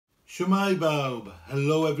Shwmae bawb.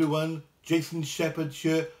 Hello everyone, Jason Shepherd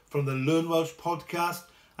here from the Learn Welsh podcast,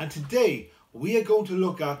 and today we are going to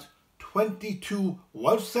look at 22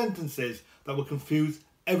 Welsh sentences that will confuse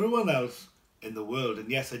everyone else in the world. And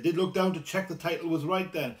yes, I did look down to check the title was right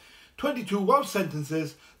then. 22 Welsh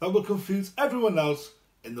sentences that will confuse everyone else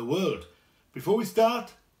in the world. Before we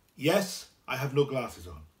start, yes, I have no glasses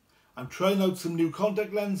on. I'm trying out some new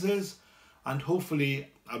contact lenses and hopefully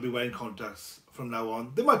I'll be wearing contacts from now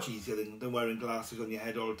on. They're much easier than wearing glasses on your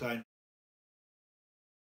head all the time.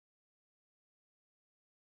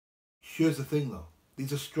 Here's the thing though,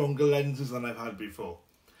 these are stronger lenses than I've had before.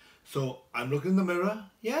 So I'm looking in the mirror,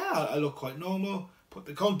 yeah, I look quite normal. Put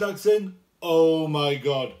the contacts in, oh my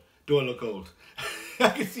god, do I look old. I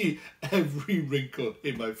can see every wrinkle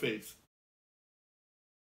in my face.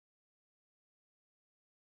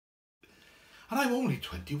 And I'm only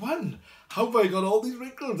 21. How have I got all these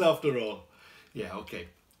wrinkles after all? Yeah, okay.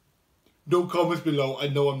 No comments below, I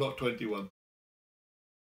know I'm not 21.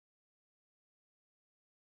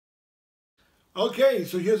 Okay,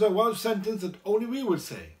 so here's a Welsh sentence that only we would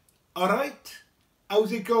say. Alright,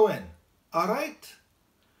 how's it going? Alright?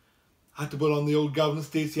 Had to put on the old Gavin and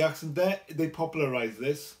Stacey accent there, they popularised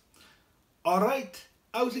this. Alright,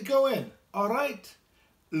 how's it going? Alright?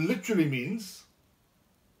 Literally means,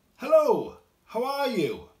 hello, how are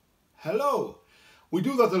you? Hello. We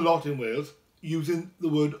do that a lot in Wales, using the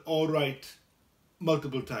word alright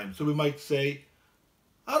multiple times. So we might say,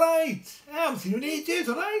 alright, I haven't seen you in ages,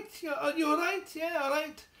 alright? Are you alright? Yeah,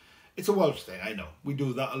 alright. It's a Welsh thing, I know. We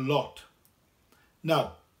do that a lot.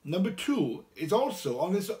 Now, number two is also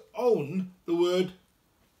on its own the word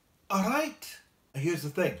alright. Here's the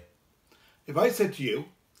thing. If I said to you,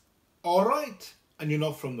 alright, and you're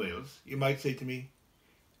not from Wales, you might say to me,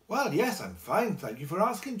 well, yes, I'm fine, thank you for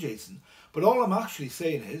asking, Jason. But all I'm actually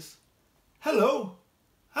saying is, hello,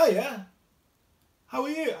 hiya, how are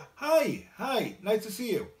you? Hi, nice to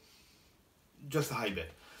see you. Just the hi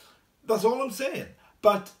bit. That's all I'm saying.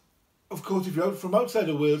 But, of course, if you're from outside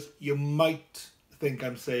of Wales, you might think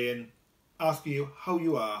I'm asking you how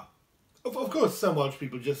you are. Of course, some Welsh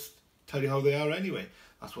people just tell you how they are anyway.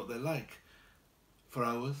 That's what they're like. For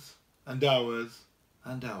hours and hours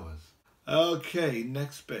and hours. Okay,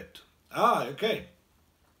 next bit. Okay.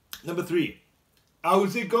 Number three.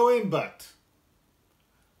 How's it going, but?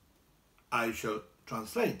 I shall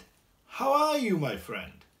translate. How are you, my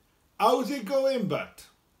friend? How's it going, but?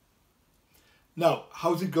 Now,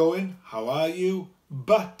 how's it going? How are you?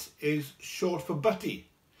 But is short for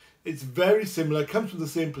butty. It's very similar, comes from the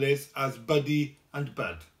same place as buddy and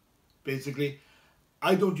bud. Basically,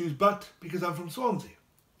 I don't use but because I'm from Swansea.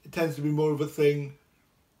 It tends to be more of a thing.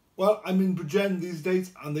 Well, I'm in Bridgend these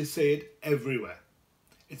days and they say it everywhere.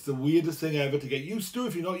 It's the weirdest thing ever to get used to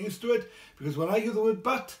if you're not used to it, because when I hear the word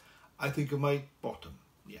but, I think of my bottom.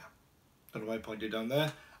 Yeah, don't know why I pointed down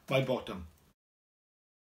there. My bottom.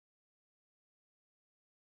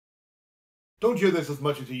 Don't hear this as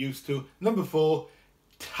much as you used to. Number four,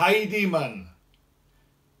 tidy man.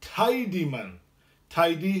 Tidy man.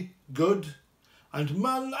 Tidy, good. And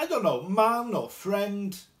man, I don't know, man or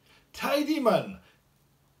friend. Tidy man.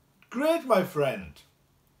 Great, my friend.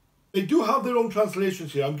 They do have their own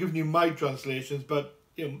translations here. I'm giving you my translations, but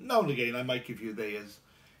now and again I might give you theirs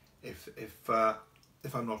if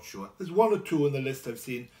I'm not sure. There's one or two on the list I've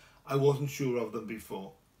seen. I wasn't sure of them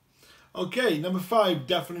before. Okay, number five,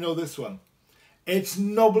 definitely know this one. It's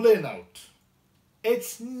nobbling out.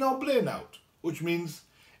 It's nobbling out, which means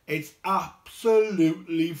it's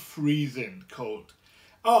absolutely freezing cold.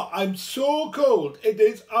 Oh, I'm so cold. It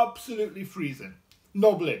is absolutely freezing.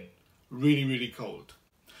 Nobbling. Really, really cold.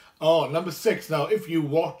 Oh, number six. Now, if you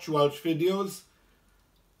watch Welsh videos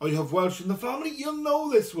or you have Welsh in the family, you'll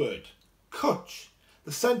know this word. Cwtch.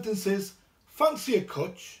 The sentence is, fancy a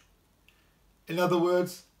cwtch? In other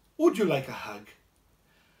words, would you like a hug?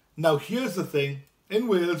 Now, here's the thing. In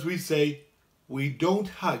Wales, we say, we don't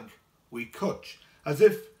hug, we cwtch. As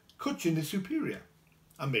if cwtching is superior.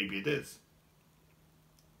 And maybe it is.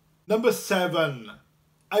 Number seven.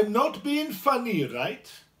 I'm not being funny,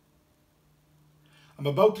 right? I'm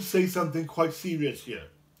about to say something quite serious here.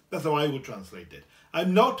 That's how I would translate it.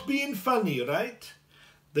 I'm not being funny, right?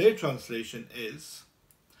 Their translation is,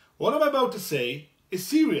 what I'm about to say is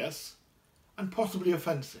serious and possibly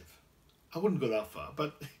offensive. I wouldn't go that far,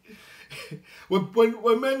 but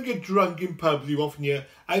when men get drunk in pubs, you often hear,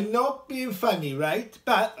 I'm not being funny, right?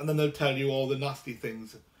 But, and then they'll tell you all the nasty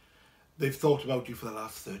things they've thought about you for the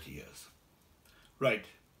last 30 years. Right.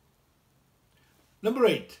 Number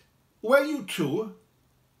eight. Where you to?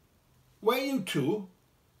 Where you to?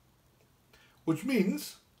 Which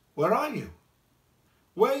means, where are you?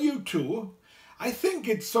 Where you to, I think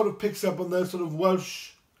it sort of picks up on the sort of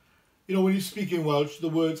Welsh, you know, when you speak in Welsh, the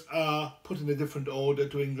words are put in a different order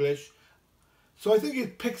to English. So I think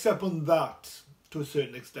it picks up on that to a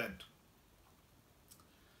certain extent.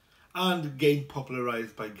 And again,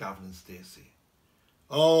 popularised by Gavin and Stacey.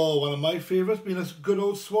 Oh, one of my favourites, being a good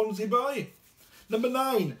old Swansea boy. Number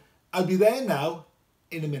 9, I'll be there now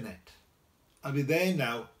in a minute. I'll be there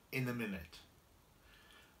now in a minute.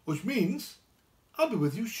 Which means, I'll be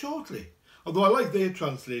with you shortly. Although I like their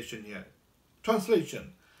translation here.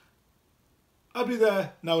 Translation. I'll be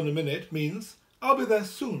there now in a minute means, I'll be there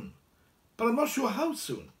soon. But I'm not sure how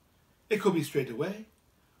soon. It could be straight away.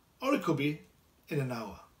 Or it could be in an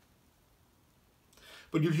hour.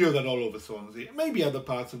 But you'll hear that all over Swansea. Maybe other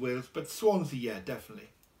parts of Wales, but Swansea, yeah, definitely.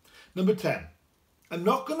 Number 10. I'm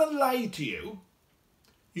not going to lie to you.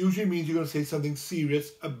 Usually means you're going to say something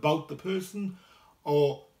serious about the person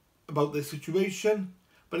or about their situation.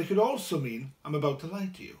 But it could also mean I'm about to lie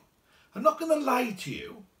to you. I'm not going to lie to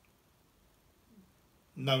you.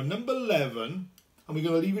 Now, number 11, and we're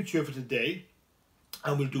going to leave it here for today.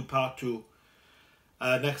 And we'll do part 2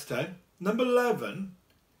 next time. Number 11,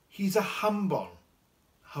 he's a hambon.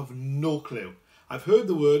 Have no clue. I've heard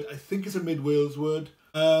the word. I think it's a mid-Wales word.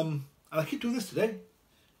 And I keep doing this today.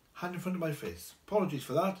 Hand in front of my face. Apologies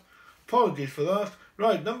for that. Apologies for that.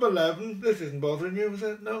 Right, number 11. This isn't bothering you, is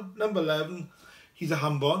it? No. Number 11. He's a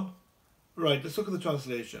hambon. Right, let's look at the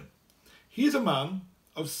translation. He is a man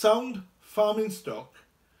of sound farming stock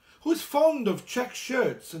who is fond of check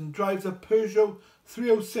shirts and drives a Peugeot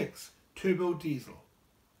 306 turbo diesel.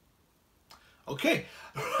 Okay,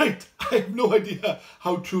 right, I have no idea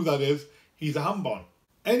how true that is. He's a hambon.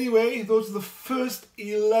 Anyway, those are the first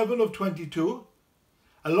 11 of 22.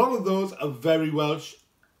 A lot of those are very Welsh.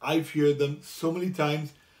 I've heard them so many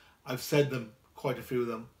times. I've said them, quite a few of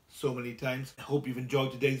them, so many times. I hope you've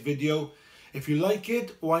enjoyed today's video. If you like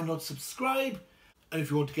it, why not subscribe? And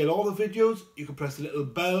if you want to get all the videos, you can press the little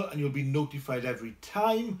bell and you'll be notified every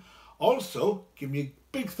time. Also, give me a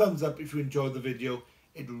big thumbs up if you enjoyed the video.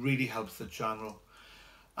 It really helps the channel.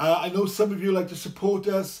 I know some of you like to support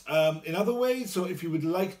us in other ways, so if you would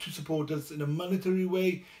like to support us in a monetary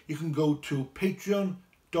way, you can go to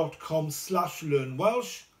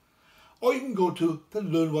patreon.com/learnwelsh, or you can go to the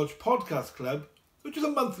Learn Welsh Podcast Club, which is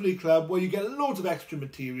a monthly club where you get loads of extra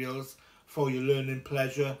materials for your learning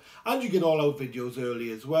pleasure, and you get all our videos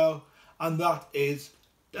early as well, and that is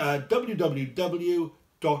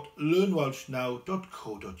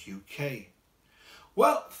www.learnwelshnow.co.uk.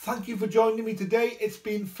 Well, thank you for joining me today. It's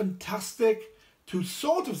been fantastic to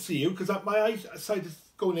sort of see you, because my eyesight is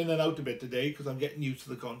going in and out a bit today because I'm getting used to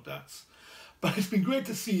the contacts. But it's been great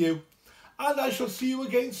to see you, and I shall see you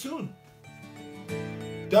again soon.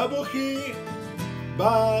 Double key.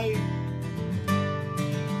 Bye.